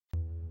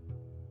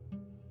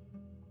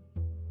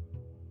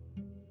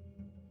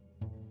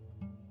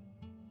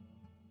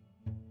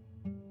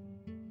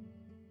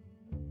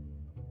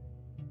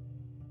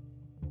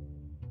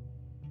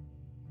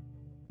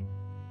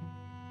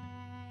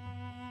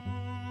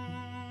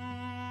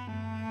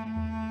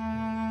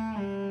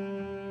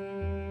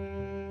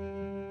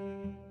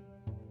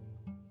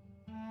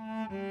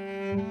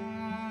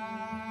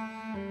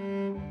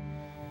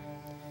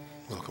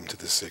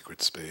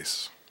sacred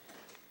space.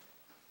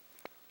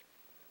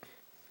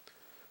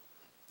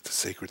 It's a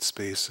sacred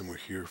space, and we're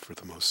here for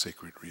the most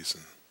sacred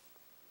reason.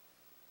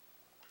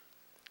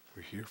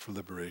 We're here for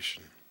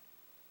liberation.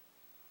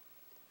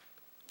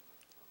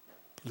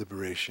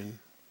 Liberation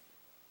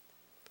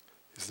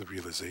is the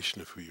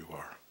realization of who you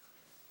are.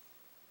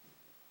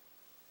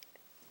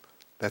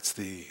 That's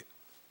the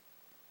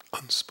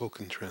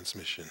unspoken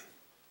transmission.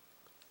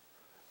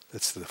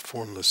 That's the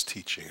formless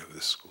teaching of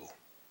this school.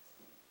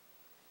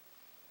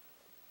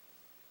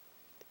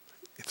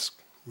 It's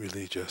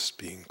really just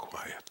being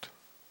quiet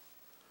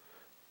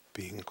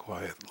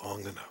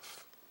long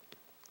enough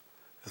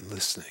and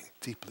listening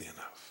deeply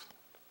enough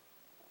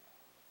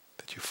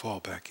that you fall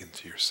back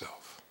into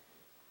yourself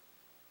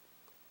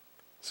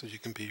so you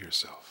can be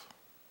yourself.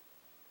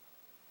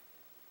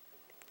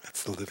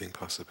 That's the living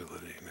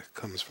possibility, and it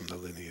comes from the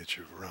lineage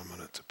of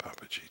Ramana to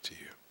Papaji to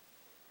you.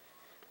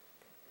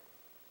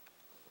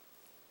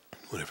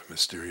 Whatever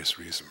mysterious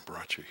reason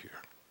brought you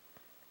here,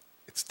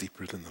 it's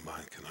deeper than the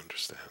mind can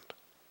understand.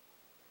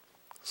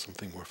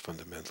 Something more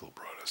fundamental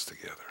brought us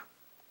together.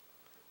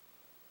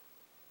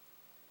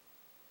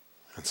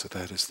 And so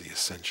that is the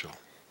essential.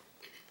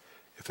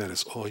 If that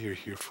is all you're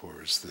here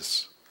for, is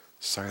this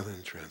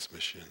silent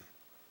transmission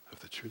of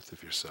the truth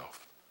of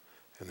yourself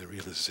and the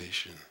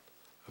realization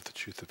of the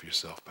truth of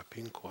yourself by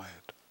being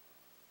quiet.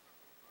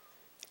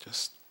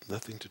 Just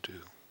nothing to do,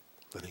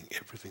 letting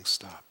everything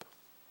stop.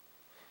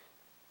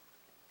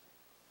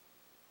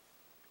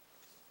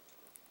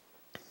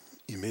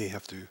 You may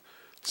have to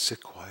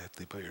sit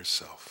quietly by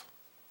yourself.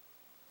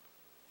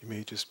 You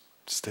may just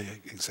stay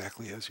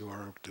exactly as you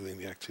are doing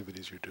the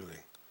activities you're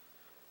doing.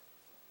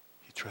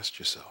 You trust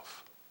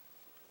yourself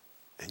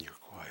and you're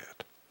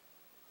quiet.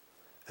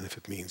 And if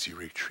it means you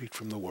retreat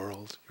from the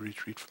world, you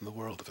retreat from the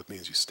world. If it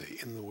means you stay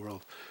in the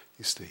world,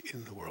 you stay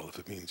in the world. If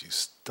it means you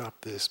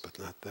stop this but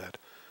not that,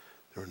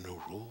 there are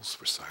no rules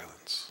for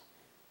silence.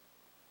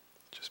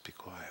 Just be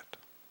quiet.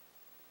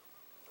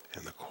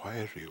 And the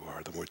quieter you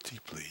are, the more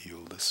deeply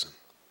you'll listen.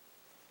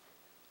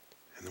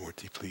 And the more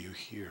deeply you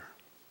hear.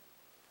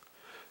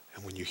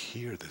 And when you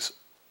hear this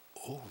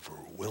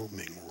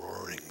overwhelming,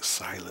 roaring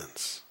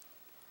silence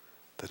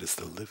that is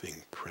the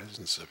living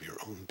presence of your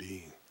own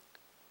being,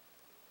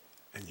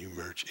 and you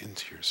merge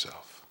into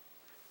yourself,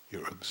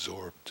 you're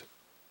absorbed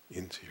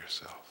into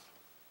yourself.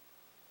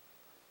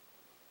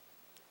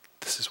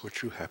 This is where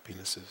true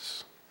happiness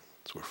is.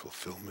 It's where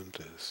fulfillment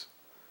is.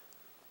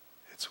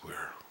 It's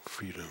where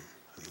freedom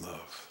and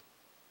love.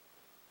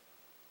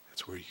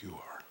 It's where you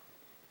are.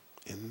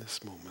 In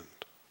this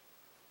moment,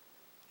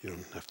 you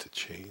don't have to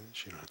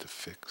change, you don't have to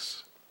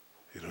fix,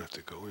 you don't have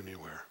to go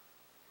anywhere,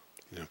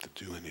 you don't have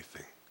to do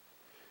anything.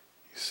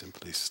 You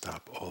simply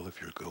stop all of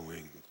your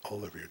going,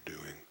 all of your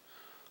doing,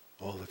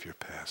 all of your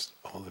past,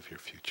 all of your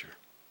future.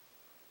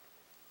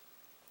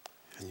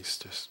 And you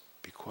just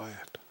be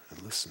quiet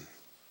and listen.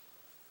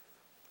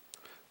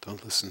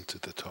 Don't listen to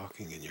the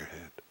talking in your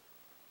head.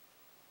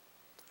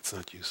 It's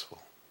not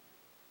useful.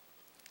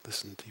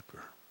 Listen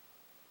deeper.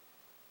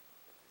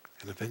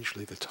 And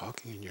eventually the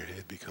talking in your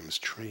head becomes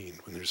trained.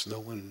 When there's no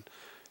one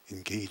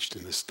engaged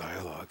in this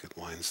dialogue, it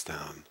winds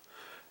down.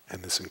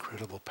 And this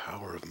incredible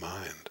power of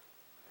mind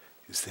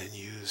is then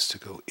used to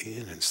go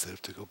in instead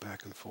of to go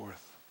back and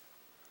forth.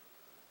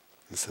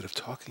 Instead of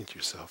talking to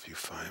yourself, you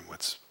find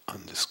what's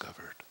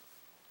undiscovered.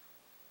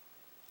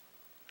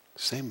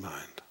 Same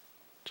mind,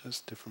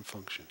 just different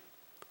function.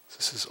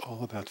 This is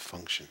all about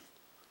function.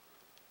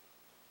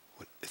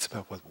 It's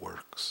about what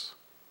works.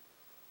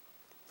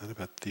 Not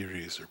about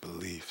theories or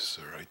beliefs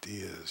or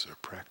ideas or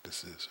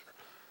practices.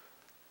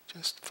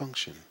 Just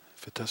function.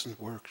 If it doesn't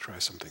work, try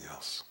something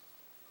else.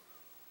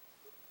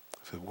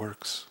 If it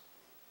works,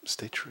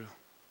 stay true.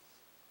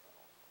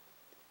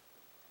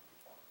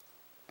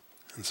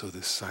 And so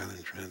this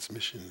silent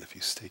transmission, if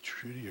you stay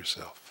true to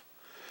yourself,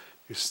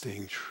 you're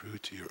staying true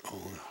to your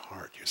own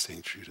heart. You're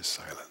staying true to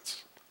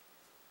silence.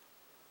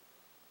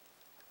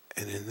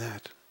 And in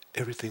that,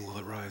 everything will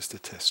arise to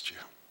test you.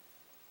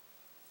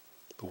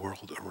 The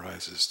world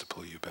arises to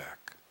pull you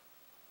back.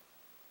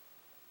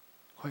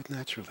 Quite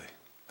naturally.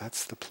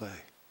 That's the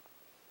play.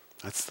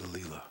 That's the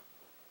Leela.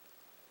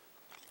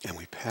 And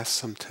we pass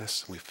some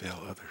tests and we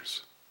fail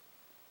others.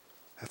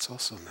 That's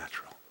also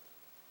natural.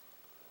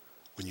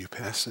 When you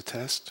pass a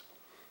test,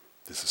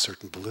 there's a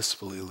certain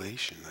blissful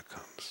elation that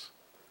comes,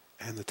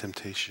 and the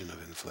temptation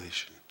of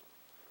inflation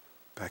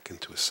back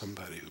into a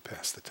somebody who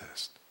passed the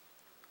test.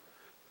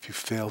 If you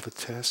fail the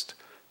test,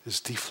 there's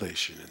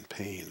deflation and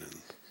pain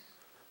and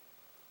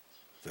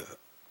the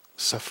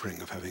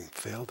suffering of having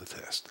failed the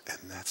test,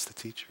 and that's the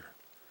teacher.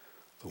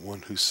 The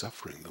one who's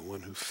suffering, the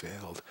one who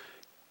failed,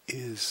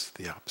 is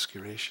the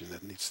obscuration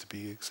that needs to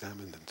be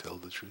examined and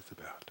told the truth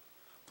about.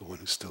 The one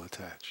who's still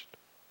attached.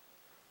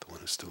 The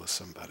one who's still a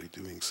somebody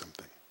doing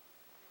something.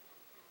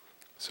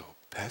 So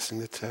passing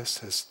the test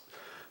has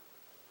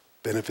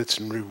benefits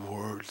and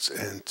rewards,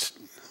 and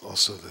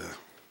also the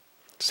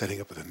setting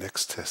up the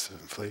next test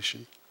of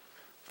inflation.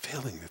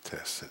 Failing the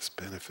test has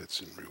benefits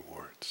and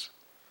rewards,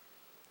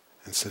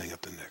 and setting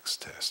up the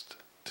next test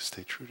to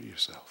stay true to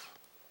yourself.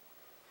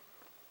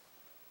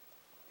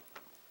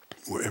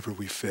 Wherever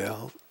we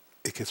fail,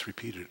 it gets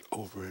repeated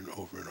over and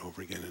over and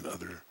over again in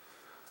other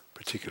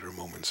particular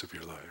moments of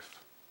your life.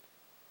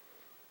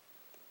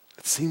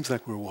 It seems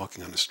like we're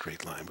walking on a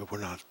straight line, but we're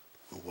not.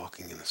 We're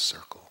walking in a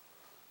circle,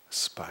 a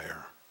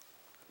spire,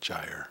 a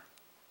gyre,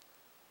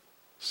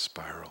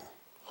 spiral,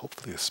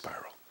 hopefully a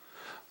spiral.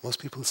 Most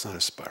people it's not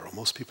a spiral.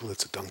 Most people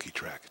it's a donkey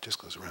track. It just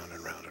goes round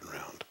and round and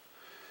round.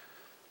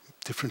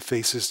 Different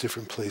faces,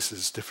 different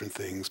places, different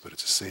things, but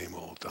it's the same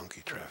old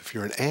donkey track. If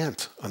you're an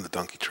ant on the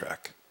donkey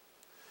track,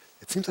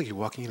 it seems like you're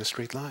walking in a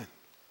straight line.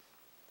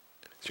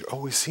 It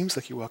always seems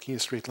like you're walking in a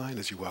straight line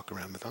as you walk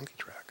around the donkey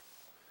track.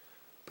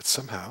 But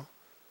somehow,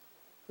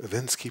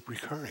 events keep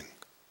recurring.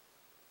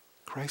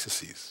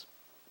 Crises,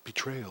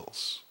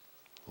 betrayals,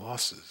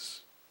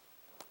 losses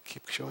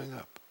keep showing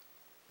up.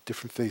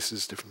 Different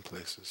faces, different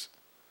places.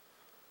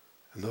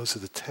 And those are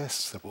the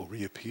tests that will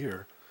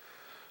reappear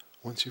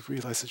once you've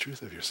realized the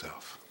truth of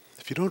yourself.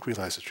 If you don't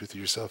realize the truth of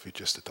yourself, you're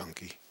just a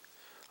donkey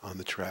on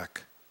the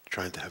track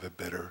trying to have a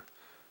better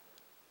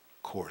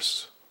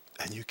course.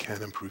 And you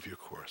can improve your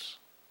course.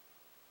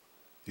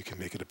 You can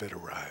make it a better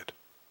ride.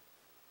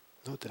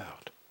 No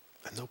doubt.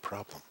 And no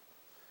problem.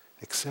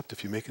 Except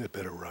if you make it a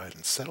better ride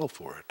and settle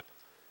for it,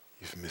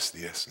 you've missed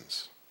the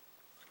essence.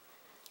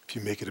 If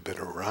you make it a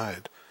better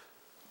ride,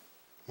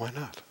 why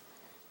not?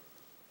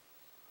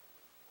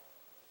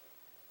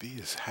 Be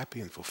as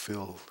happy and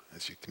fulfilled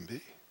as you can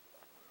be.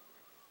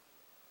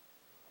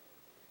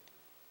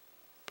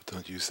 But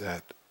don't use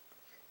that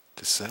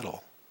to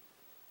settle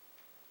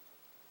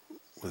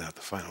without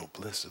the final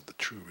bliss of the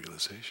true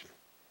realization.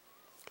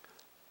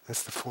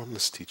 That's the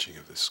formless teaching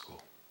of this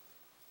school.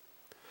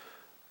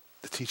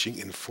 The teaching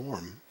in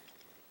form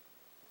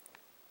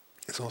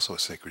is also a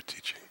sacred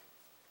teaching.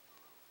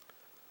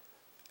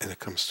 And it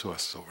comes to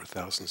us over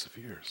thousands of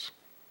years.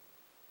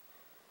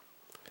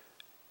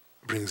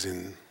 It brings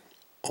in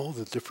all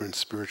the different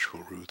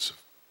spiritual roots of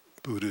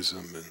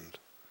Buddhism and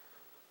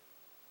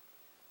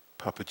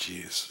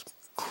Papaji's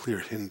clear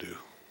Hindu.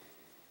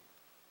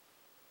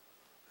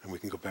 And we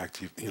can go back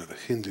to, the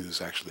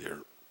Hindus actually are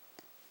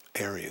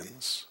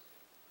Aryans.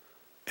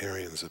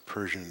 Aryans are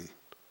Persian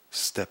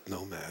steppe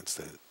nomads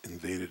that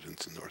invaded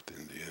into North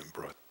India and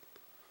brought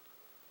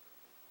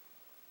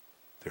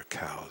their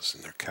cows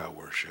and their cow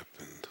worship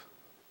and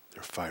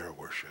their fire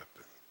worship.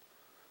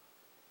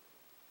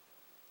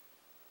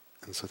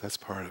 And so that's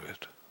part of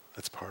it.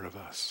 That's part of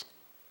us.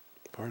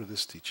 Part of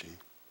this teaching.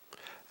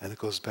 And it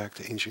goes back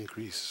to ancient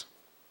Greece.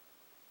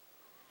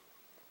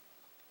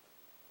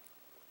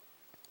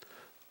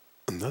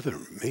 Another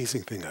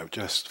amazing thing I've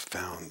just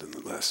found in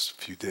the last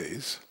few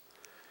days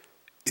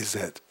is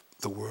that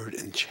the word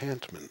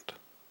enchantment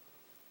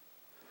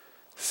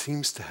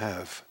seems to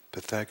have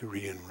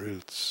Pythagorean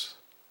roots,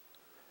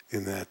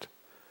 in that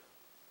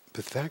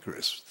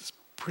Pythagoras, this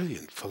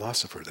brilliant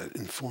philosopher that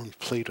informed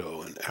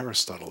Plato and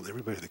Aristotle and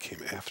everybody that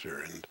came after,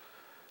 and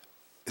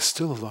is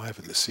still alive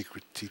in the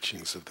secret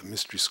teachings of the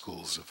mystery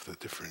schools of the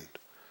different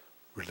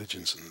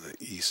religions in the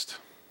East.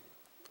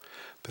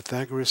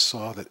 Pythagoras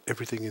saw that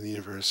everything in the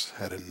universe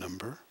had a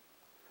number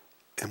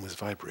and was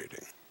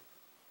vibrating,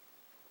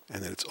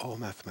 and that it's all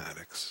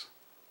mathematics.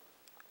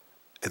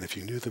 And if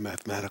you knew the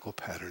mathematical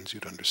patterns,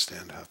 you'd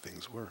understand how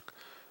things work.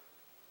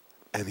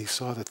 And he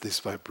saw that this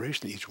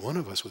vibration, each one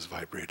of us was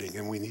vibrating,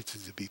 and we needed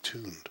to be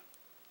tuned.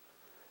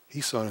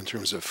 He saw it in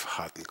terms of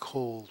hot and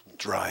cold,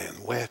 dry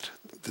and wet,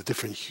 the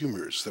different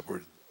humors that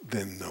were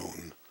then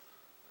known.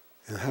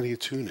 And how do you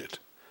tune it?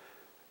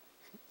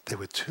 They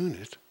would tune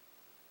it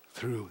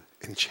through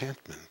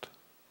enchantment.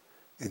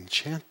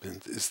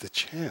 Enchantment is the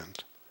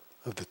chant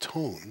of the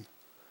tone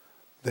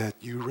that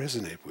you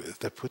resonate with,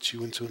 that puts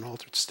you into an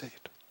altered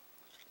state.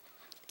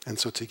 And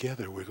so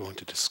together we're going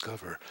to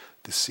discover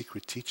the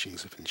secret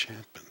teachings of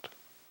enchantment.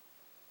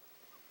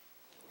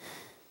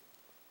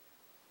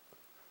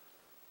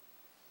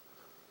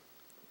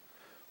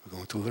 We're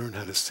going to learn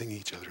how to sing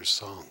each other's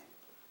song,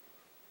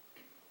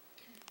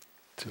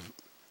 to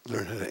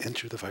learn how to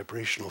enter the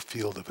vibrational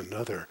field of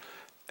another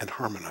and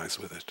harmonize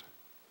with it.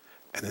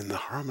 And in the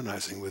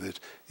harmonizing with it,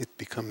 it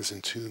becomes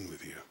in tune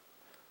with you.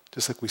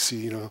 Just like we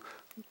see,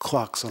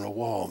 clocks on a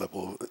wall that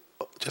will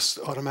just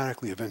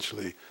automatically,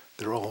 eventually,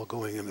 they're all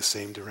going in the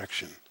same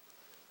direction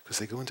because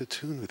they go into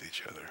tune with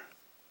each other.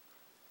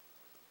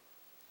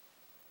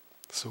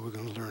 So we're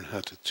going to learn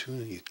how to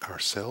tune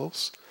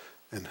ourselves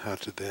and how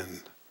to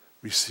then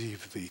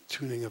receive the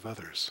tuning of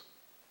others.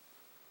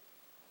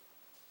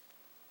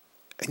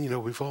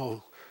 And we've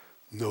all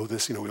know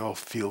this, we all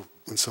feel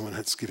when someone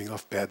is giving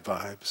off bad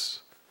vibes.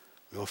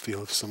 We all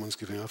feel if someone's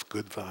giving off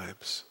good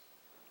vibes.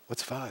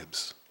 What's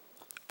vibes?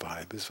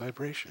 Vibe is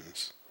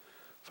vibrations.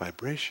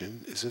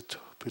 Vibration is a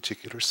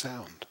particular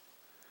sound.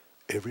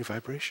 Every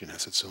vibration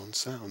has its own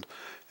sound.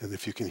 And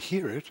if you can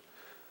hear it,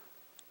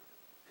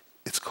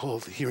 it's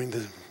called hearing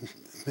the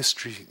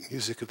mystery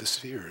music of the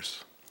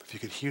spheres. If you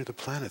could hear the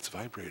planets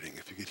vibrating,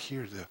 if you could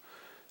hear the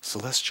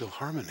celestial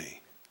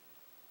harmony,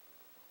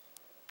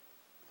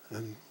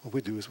 then what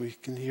we do is we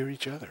can hear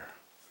each other.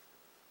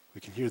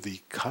 We can hear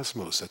the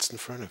cosmos that's in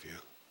front of you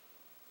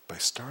by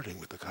starting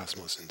with the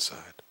cosmos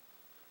inside.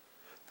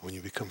 And when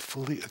you become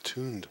fully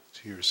attuned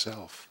to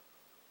yourself,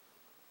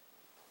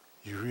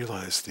 you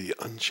realize the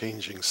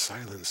unchanging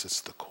silence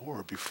that's the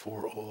core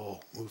before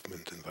all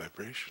movement and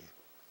vibration.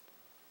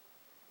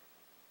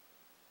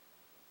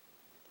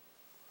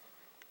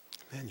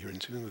 Then you're in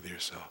tune with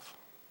yourself.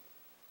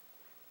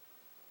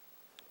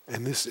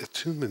 And this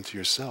attunement to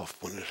yourself,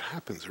 when it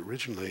happens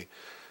originally,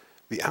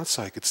 the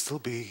outside could still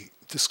be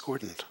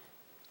discordant.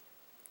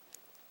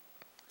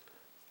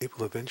 It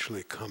will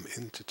eventually come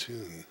into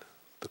tune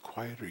the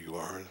quieter you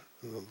are,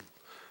 and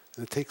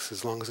it takes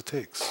as long as it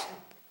takes.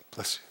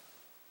 Bless you.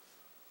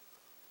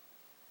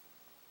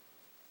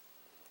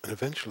 And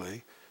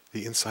eventually,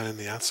 the inside and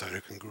the outside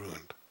are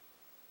congruent.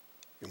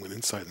 And when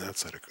inside and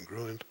outside are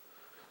congruent,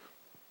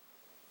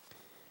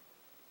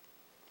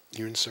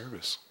 you're in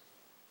service.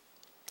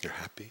 You're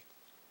happy,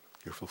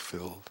 you're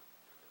fulfilled,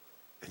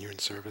 and you're in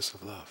service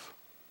of love.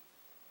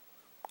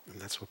 And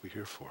that's what we're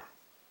here for.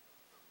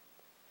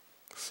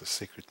 It's the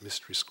sacred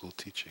mystery school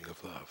teaching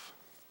of love.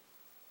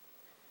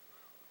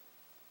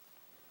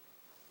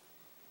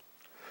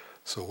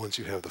 So once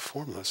you have the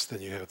formless,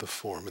 then you have the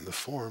form, and the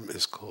form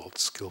is called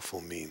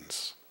skillful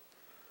means.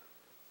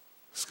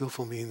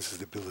 Skillful means is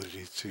the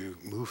ability to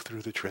move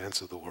through the trance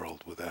of the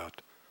world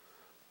without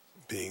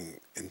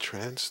being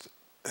entranced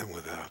and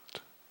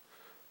without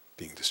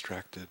being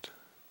distracted,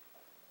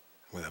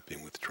 without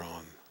being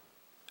withdrawn,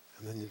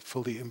 and then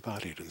fully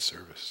embodied in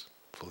service,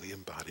 fully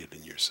embodied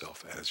in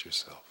yourself as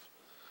yourself,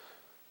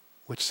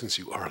 which since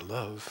you are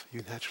love,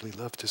 you naturally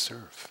love to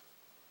serve.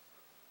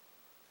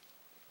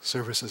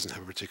 Service doesn't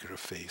have a particular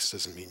face,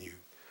 doesn't mean you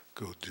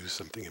go do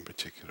something in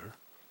particular,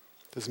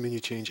 doesn't mean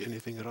you change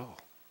anything at all.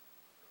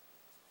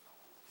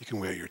 You can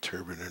wear your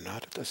turban or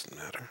not, it doesn't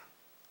matter.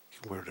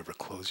 You can wear whatever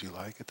clothes you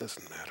like, it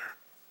doesn't matter.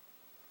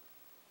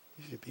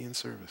 You should be in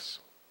service.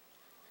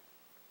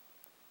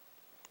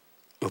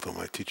 Although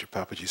my teacher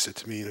Papaji said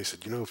to me, he said,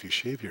 if you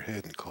shave your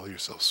head and call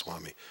yourself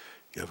Swami,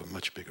 you have a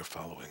much bigger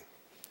following.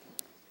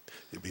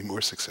 You'll be more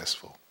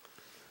successful.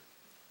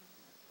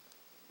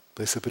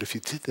 But I said, but if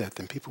you did that,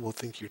 then people will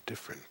think you're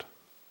different.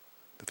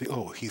 They think,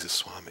 oh, he's a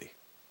Swami.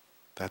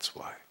 That's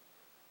why.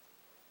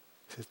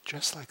 He said,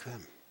 dress like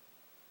them.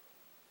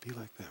 Be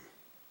like them.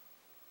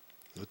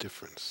 No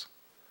difference.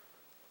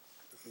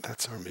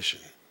 That's our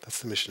mission.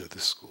 That's the mission of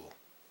this school.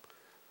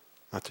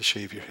 Not to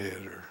shave your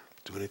head or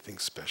do anything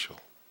special,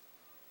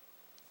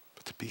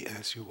 but to be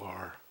as you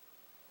are,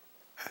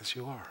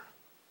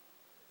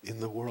 in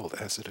the world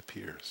as it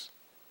appears.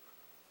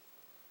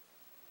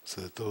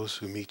 So that those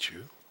who meet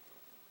you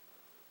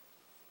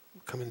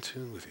come in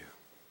tune with you.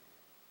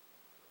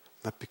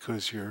 Not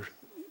because you're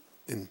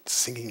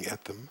singing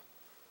at them,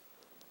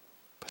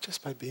 but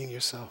just by being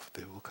yourself,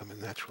 they will come in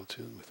natural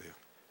tune with you.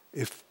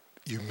 If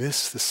you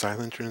miss the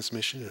silent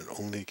transmission and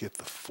only get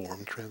the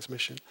form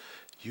transmission,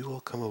 you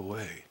will come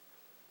away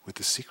with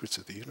the secrets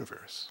of the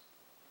universe.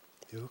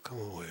 You will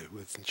come away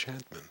with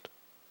enchantment.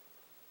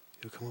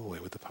 You'll come away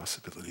with the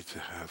possibility to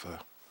have a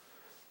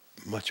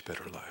much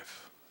better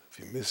life. If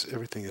you miss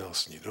everything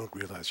else and you don't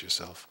realize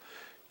yourself,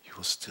 you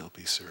will still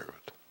be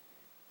served.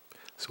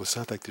 So it's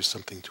not like there's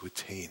something to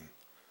attain.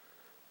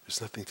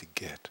 There's nothing to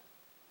get.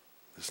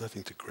 There's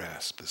nothing to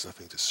grasp. There's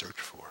nothing to search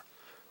for.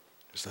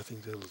 There's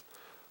nothing to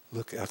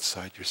look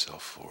outside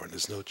yourself for. And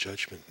there's no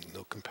judgment,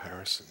 no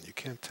comparison. You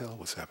can't tell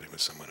what's happening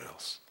with someone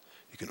else.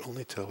 You can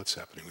only tell what's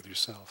happening with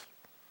yourself.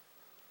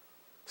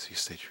 So you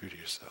stay true to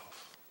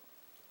yourself.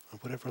 On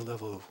whatever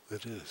level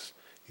it is,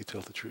 you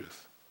tell the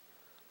truth.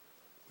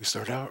 We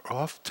start out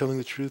off telling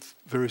the truth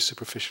very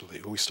superficially,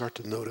 but we start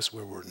to notice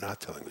where we're not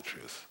telling the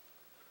truth,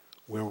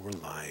 where we're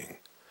lying,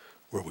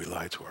 where we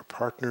lie to our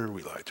partner,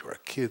 we lie to our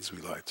kids,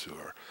 we lie to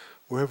our,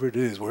 wherever it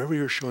is, wherever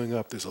you're showing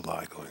up, there's a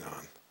lie going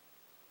on.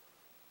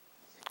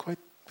 Quite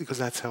because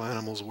that's how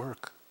animals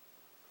work.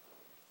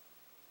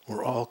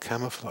 We're all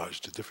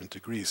camouflaged to different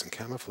degrees, and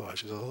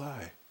camouflage is a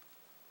lie.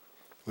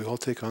 We all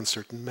take on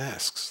certain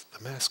masks.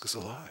 The mask is a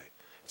lie.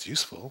 It's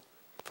useful,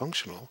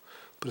 functional,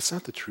 but it's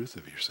not the truth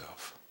of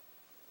yourself.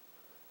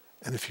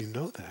 And if you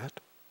know that,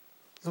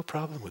 no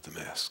problem with the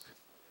mask.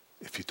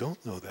 If you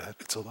don't know that,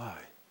 it's a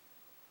lie.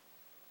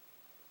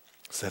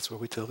 So that's where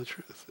we tell the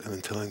truth. And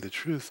in telling the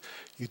truth,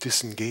 you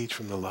disengage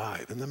from the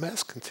lie. Then the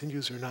mask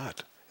continues or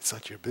not. It's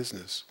not your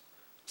business.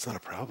 It's not a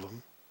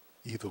problem.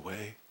 Either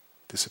way,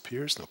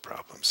 disappears, no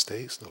problem.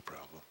 Stays, no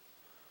problem.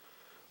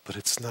 But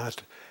it's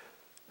not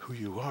who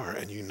you are,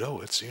 and you know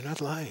it, so you're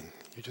not lying.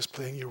 You're just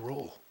playing your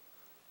role.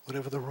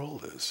 Whatever the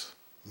role is.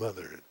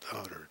 Mother,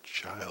 daughter,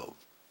 child,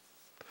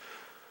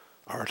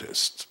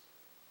 artist,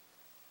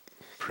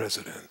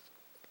 president,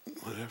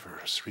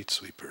 whatever, street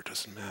sweeper,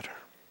 doesn't matter.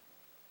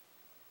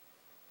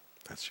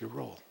 That's your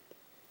role.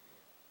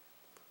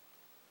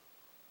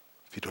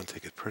 If you don't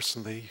take it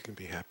personally, you can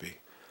be happy.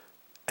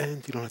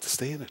 And you don't have to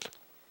stay in it.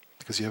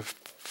 Because you have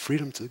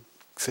freedom to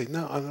say,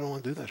 no, I don't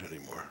want to do that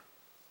anymore.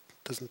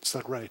 It's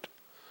not right.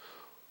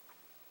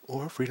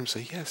 Or freedom to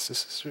say, yes,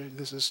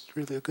 this is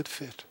really a good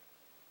fit.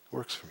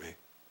 Works for me.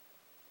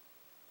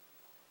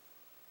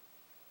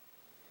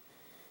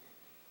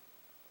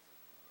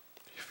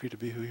 free to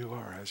be who you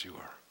are as you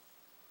are.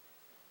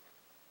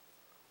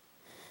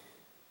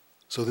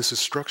 So this is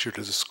structured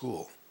as a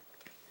school.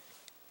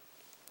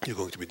 You're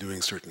going to be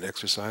doing certain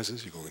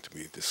exercises. You're going to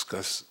be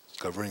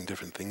discovering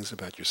different things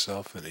about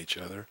yourself and each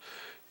other.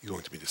 You're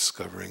going to be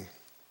discovering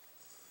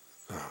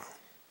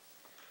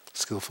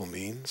skillful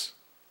means.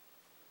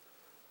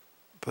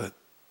 But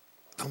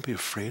don't be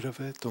afraid of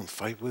it. Don't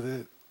fight with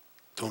it.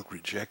 Don't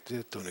reject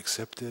it. Don't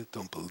accept it.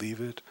 Don't believe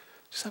it.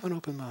 Just have an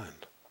open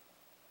mind.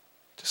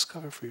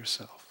 Discover for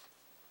yourself.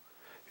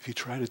 If you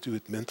try to do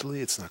it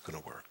mentally, it's not going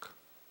to work.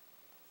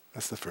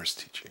 That's the first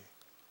teaching.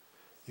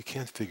 You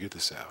can't figure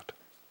this out.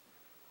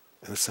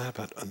 And it's not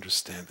about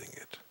understanding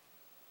it.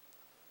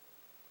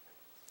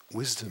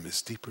 Wisdom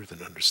is deeper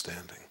than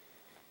understanding.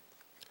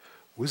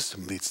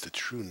 Wisdom leads to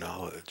true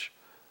knowledge,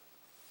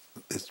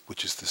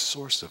 which is the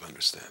source of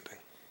understanding.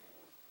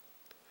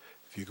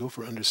 If you go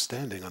for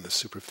understanding on the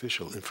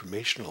superficial,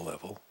 informational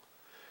level,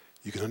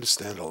 you can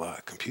understand a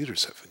lot.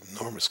 Computers have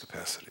enormous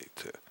capacity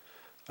to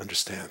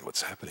understand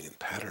what's happening in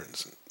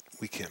patterns, and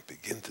we can't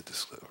begin to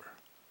discover.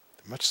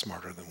 They're much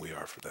smarter than we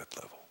are for that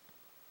level.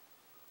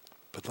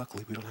 But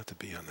luckily, we don't have to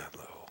be on that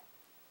level.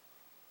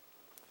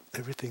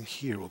 Everything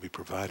here will be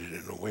provided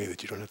in a way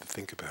that you don't have to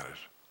think about it.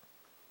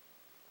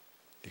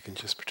 You can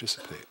just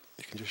participate.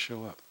 You can just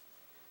show up.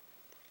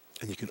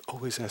 And you can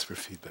always ask for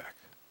feedback.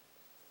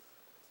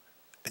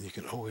 And you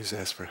can always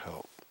ask for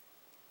help.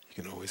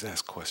 You can always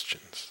ask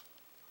questions.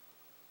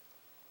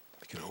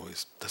 You can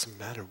always, doesn't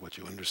matter what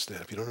you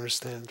understand. If you don't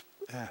understand,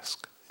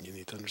 ask. And you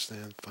need to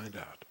understand, find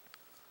out.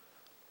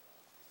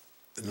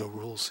 There are no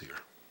rules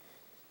here.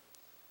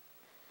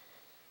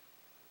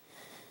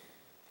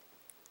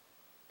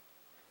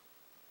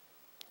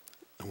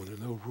 And when there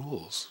are no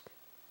rules,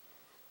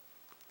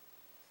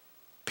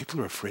 people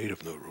are afraid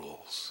of no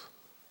rules.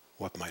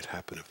 What might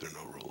happen if there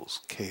are no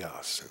rules?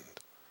 Chaos and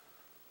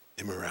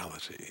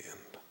immorality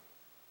and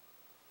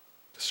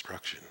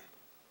destruction.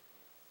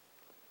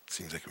 It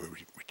seems like we're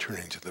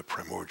returning to the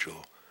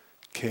primordial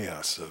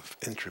chaos of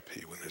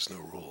entropy when there's no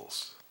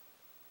rules.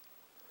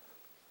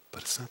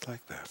 But it's not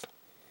like that.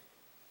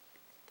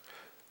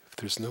 If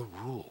there's no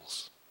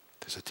rules,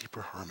 there's a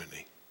deeper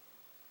harmony.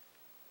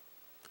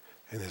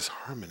 And this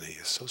harmony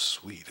is so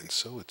sweet and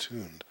so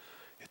attuned,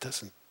 it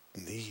doesn't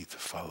need to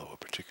follow a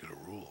particular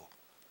rule.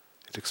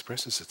 It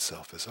expresses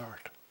itself as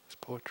art, as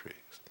poetry,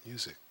 as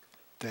music,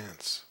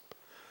 dance.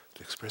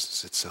 It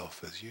expresses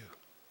itself as you.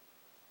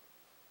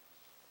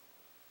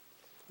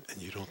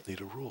 And you don't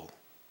need a rule.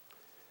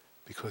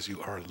 Because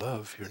you are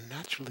love, you're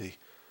naturally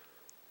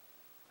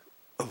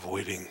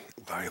avoiding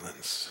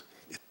violence.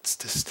 It's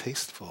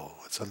distasteful,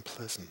 it's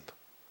unpleasant.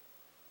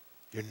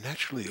 You're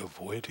naturally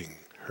avoiding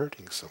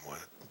hurting someone.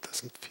 It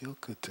doesn't feel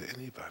good to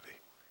anybody.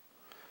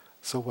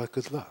 So what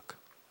good luck?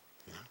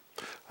 You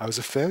know? I was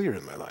a failure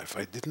in my life.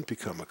 I didn't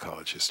become a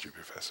college history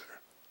professor.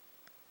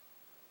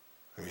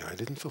 I mean, I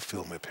didn't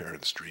fulfill my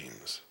parents'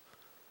 dreams.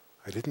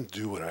 I didn't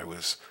do what I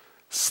was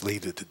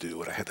slated to do,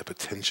 what I had the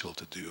potential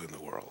to do in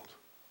the world.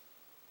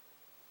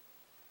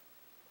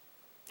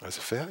 I was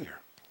a failure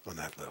on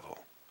that level.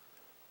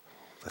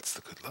 That's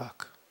the good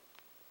luck.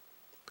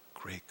 The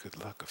great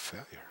good luck of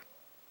failure.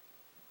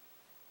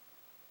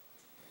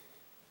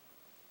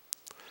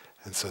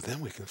 And so then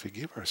we can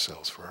forgive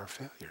ourselves for our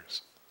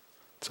failures.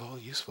 It's all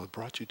useful. It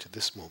brought you to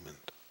this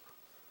moment.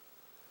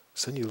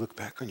 So then you look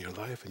back on your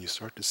life and you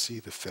start to see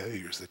the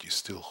failures that you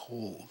still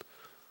hold,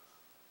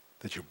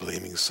 that you're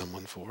blaming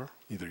someone for,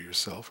 either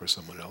yourself or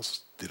someone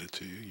else did it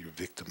to you. You're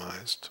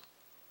victimized.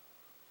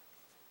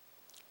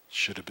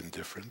 Should have been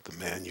different. The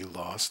man you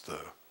lost, the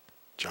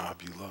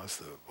job you lost,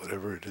 the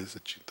whatever it is,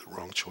 the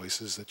wrong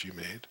choices that you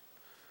made.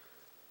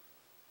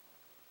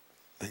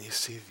 Then you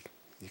see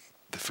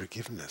the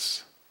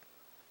forgiveness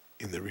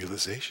in the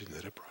realization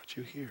that it brought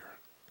you here.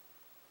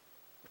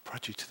 It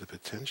brought you to the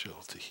potential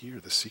to hear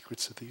the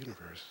secrets of the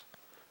universe,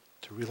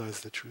 to realize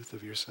the truth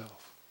of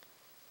yourself,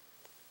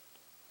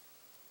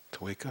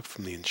 to wake up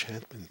from the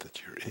enchantment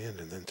that you're in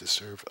and then to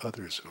serve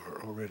others who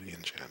are already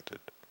enchanted.